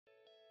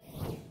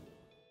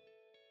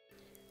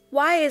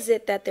Why is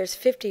it that there's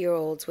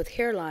 50-year-olds with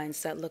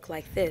hairlines that look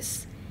like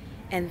this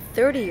and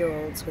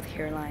 30-year-olds with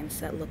hairlines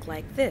that look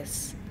like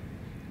this?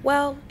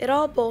 Well, it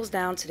all boils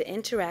down to the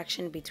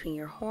interaction between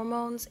your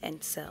hormones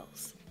and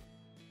cells.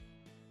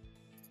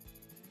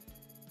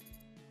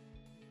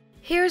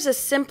 Here's a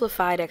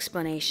simplified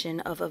explanation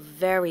of a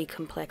very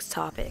complex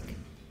topic.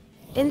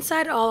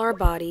 Inside all our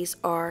bodies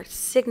are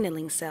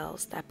signaling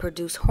cells that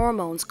produce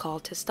hormones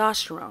called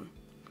testosterone.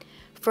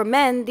 For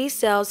men, these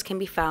cells can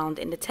be found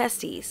in the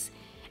testes,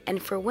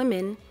 and for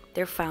women,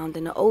 they're found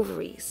in the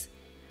ovaries.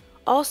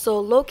 Also,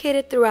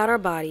 located throughout our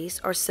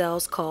bodies are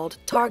cells called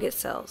target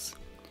cells.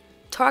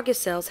 Target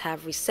cells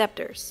have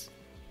receptors.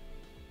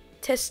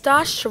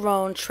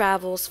 Testosterone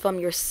travels from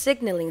your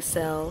signaling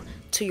cell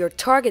to your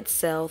target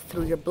cell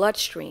through your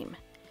bloodstream.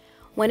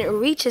 When it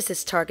reaches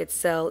its target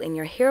cell in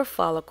your hair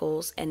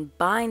follicles and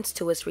binds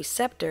to its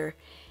receptor,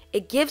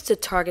 it gives the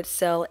target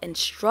cell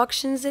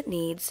instructions it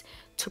needs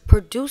to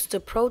produce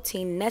the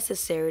protein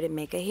necessary to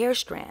make a hair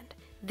strand.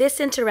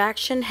 This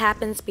interaction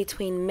happens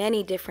between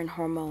many different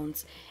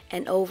hormones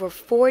and over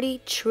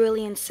 40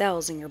 trillion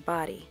cells in your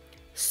body.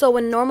 So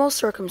in normal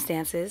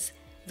circumstances,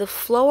 the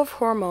flow of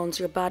hormones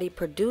your body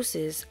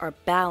produces are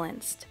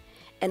balanced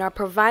and are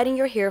providing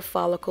your hair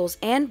follicles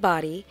and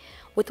body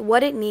with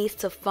what it needs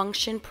to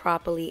function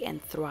properly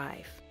and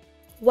thrive.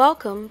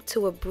 Welcome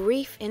to a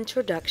brief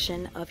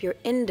introduction of your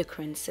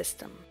endocrine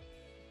system.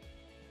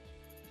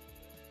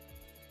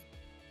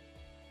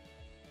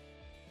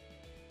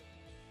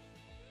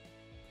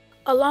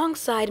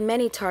 Alongside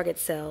many target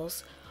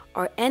cells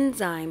are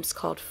enzymes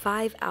called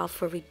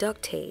 5-alpha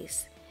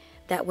reductase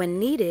that, when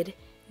needed,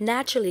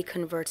 naturally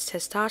converts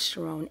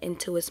testosterone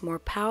into its more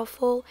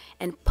powerful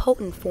and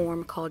potent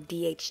form called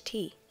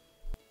DHT.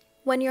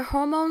 When your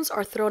hormones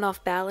are thrown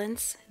off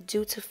balance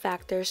due to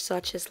factors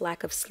such as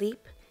lack of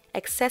sleep,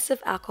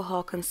 excessive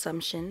alcohol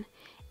consumption,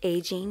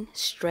 aging,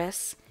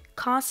 stress,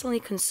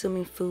 constantly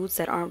consuming foods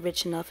that aren't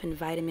rich enough in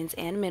vitamins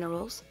and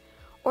minerals,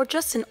 or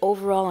just an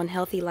overall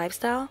unhealthy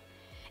lifestyle,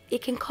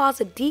 it can cause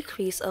a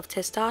decrease of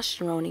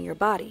testosterone in your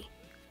body.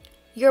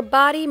 Your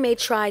body may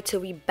try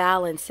to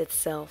rebalance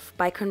itself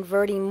by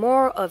converting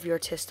more of your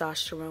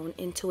testosterone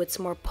into its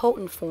more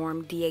potent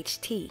form,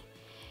 DHT,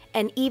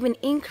 and even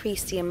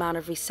increase the amount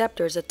of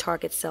receptors a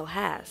target cell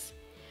has.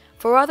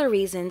 For other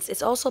reasons,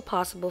 it's also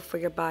possible for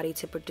your body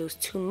to produce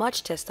too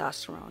much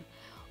testosterone,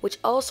 which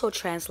also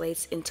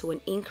translates into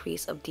an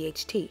increase of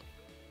DHT.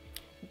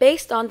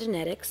 Based on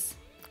genetics,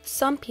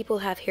 some people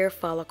have hair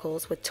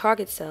follicles with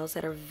target cells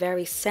that are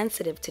very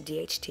sensitive to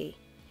DHT.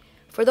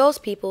 For those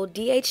people,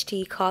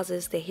 DHT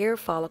causes the hair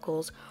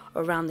follicles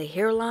around the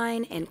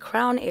hairline and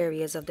crown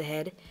areas of the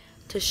head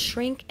to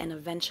shrink and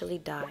eventually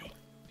die.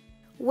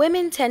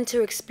 Women tend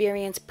to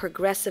experience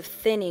progressive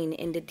thinning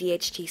in the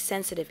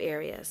DHT-sensitive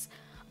areas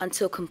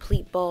until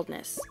complete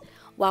baldness,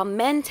 while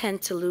men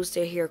tend to lose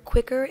their hair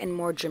quicker and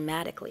more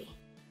dramatically.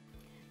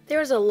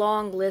 There's a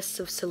long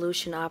list of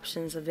solution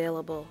options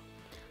available.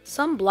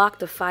 Some block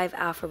the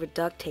 5-alpha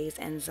reductase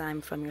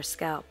enzyme from your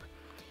scalp,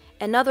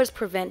 and others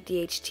prevent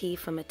DHT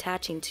from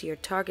attaching to your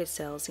target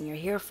cells in your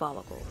hair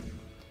follicle.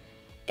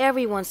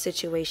 Everyone's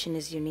situation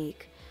is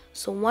unique,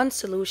 so one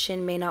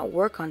solution may not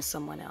work on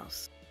someone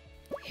else.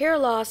 Hair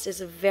loss is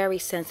a very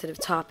sensitive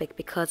topic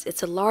because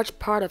it's a large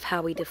part of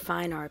how we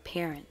define our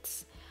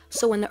appearance.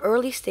 So in the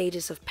early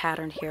stages of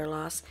patterned hair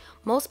loss,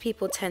 most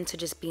people tend to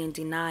just be in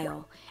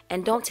denial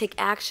and don't take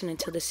action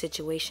until the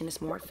situation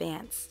is more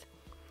advanced.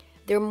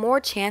 There are more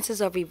chances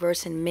of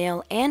reversing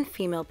male and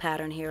female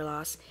pattern hair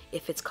loss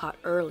if it's caught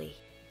early.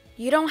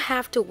 You don't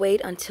have to wait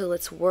until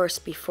it's worse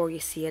before you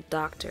see a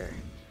doctor.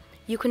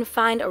 You can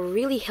find a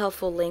really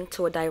helpful link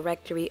to a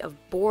directory of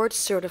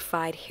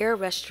board-certified hair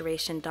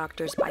restoration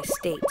doctors by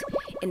state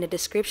in the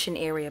description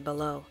area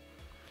below.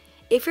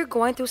 If you're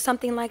going through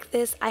something like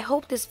this, I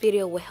hope this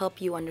video will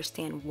help you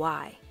understand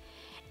why,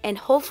 and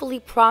hopefully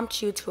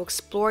prompt you to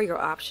explore your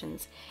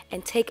options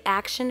and take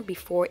action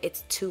before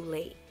it's too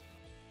late.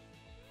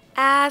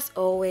 As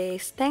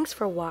always, thanks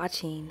for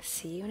watching.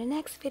 See you in the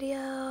next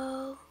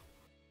video.